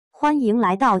欢迎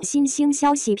来到新星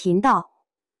消息频道，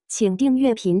请订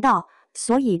阅频道，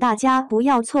所以大家不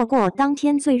要错过当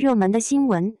天最热门的新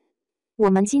闻。我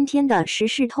们今天的时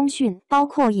事通讯包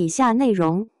括以下内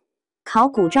容：考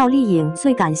古赵丽颖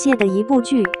最感谢的一部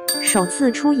剧，首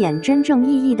次出演真正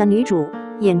意义的女主，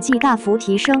演技大幅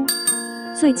提升。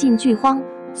最近剧荒，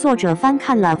作者翻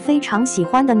看了非常喜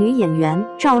欢的女演员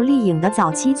赵丽颖的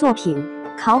早期作品，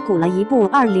考古了一部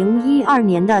2012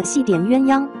年的戏点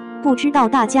鸳鸯。不知道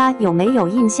大家有没有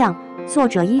印象？作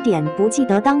者一点不记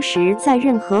得当时在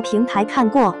任何平台看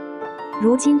过。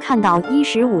如今看到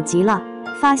15集了，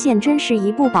发现真是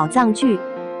一部宝藏剧。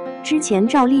之前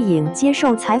赵丽颖接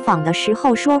受采访的时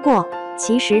候说过，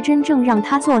其实真正让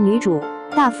她做女主，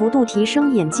大幅度提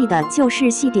升演技的就是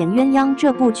戏点鸳鸯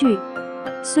这部剧。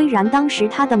虽然当时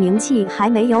她的名气还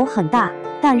没有很大，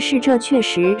但是这确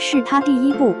实是她第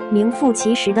一部名副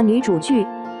其实的女主剧。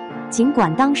尽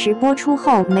管当时播出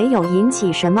后没有引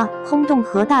起什么轰动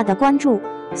和大的关注，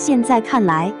现在看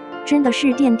来真的是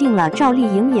奠定了赵丽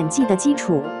颖演技的基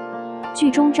础。剧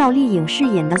中赵丽颖饰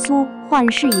演的苏焕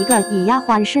是一个以丫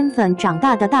鬟身份长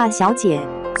大的大小姐，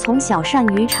从小善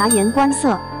于察言观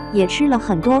色，也吃了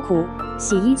很多苦，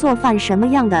洗衣做饭什么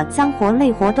样的脏活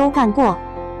累活都干过。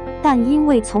但因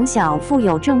为从小富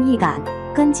有正义感，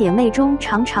跟姐妹中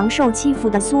常常受欺负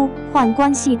的苏焕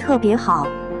关系特别好，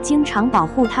经常保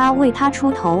护她，为她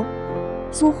出头。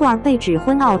苏焕被指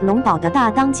婚奥龙堡的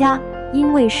大当家，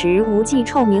因为时无忌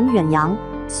臭名远扬，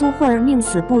苏焕宁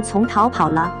死不从逃跑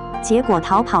了，结果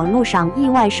逃跑路上意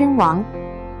外身亡。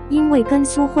因为跟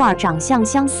苏焕长相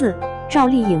相似，赵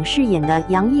丽颖饰演的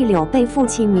杨一柳被父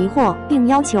亲迷惑，并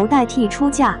要求代替出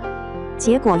嫁，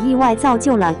结果意外造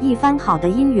就了一番好的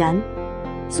姻缘。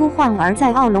苏焕儿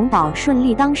在奥龙堡顺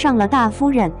利当上了大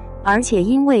夫人，而且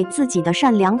因为自己的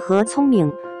善良和聪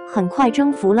明，很快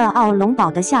征服了奥龙堡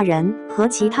的下人和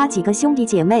其他几个兄弟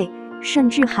姐妹，甚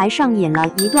至还上演了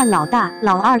一段老大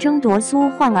老二争夺苏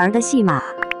焕儿的戏码。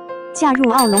嫁入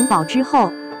奥龙堡之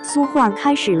后，苏焕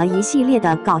开始了一系列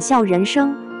的搞笑人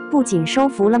生，不仅收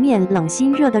服了面冷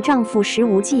心热的丈夫时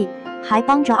无忌，还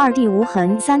帮着二弟无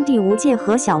痕、三弟无界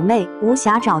和小妹无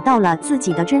暇找到了自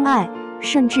己的真爱，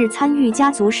甚至参与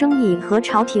家族生意和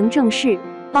朝廷政事，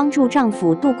帮助丈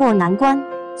夫渡过难关，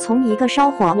从一个烧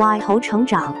火歪头成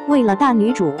长为了大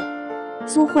女主。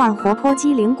苏焕活泼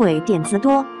机灵鬼，点子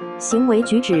多，行为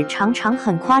举止常常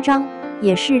很夸张，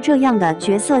也是这样的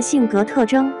角色性格特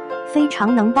征，非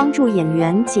常能帮助演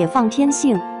员解放天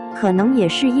性。可能也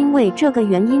是因为这个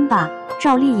原因吧，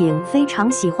赵丽颖非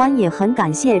常喜欢也很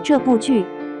感谢这部剧。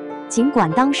尽管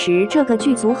当时这个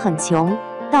剧组很穷，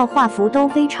到画幅都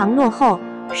非常落后，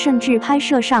甚至拍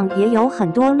摄上也有很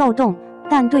多漏洞，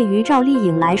但对于赵丽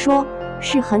颖来说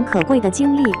是很可贵的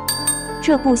经历。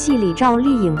这部戏里赵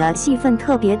丽颖的戏份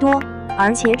特别多，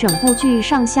而且整部剧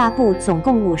上下部总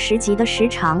共50集的时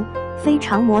长，非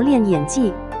常磨练演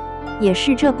技。也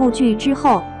是这部剧之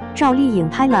后，赵丽颖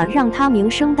拍了让她名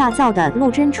声大噪的《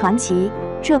陆贞传奇》，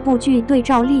这部剧对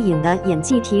赵丽颖的演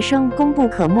技提升功不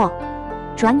可没。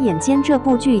转眼间这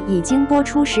部剧已经播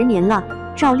出10年了，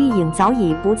赵丽颖早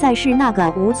已不再是那个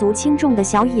无足轻重的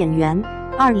小演员。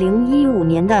2015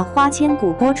年的《花千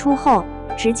骨》播出后，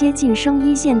直接晋升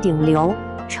一线顶流，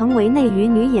成为内娱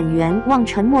女演员望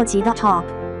尘莫及的 top。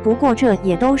不过这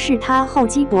也都是她厚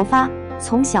积薄发，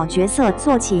从小角色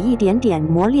做起，一点点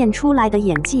磨练出来的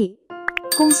演技。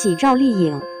恭喜赵丽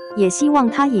颖，也希望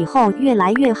她以后越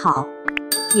来越好。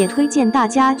也推荐大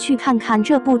家去看看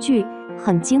这部剧，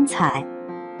很精彩。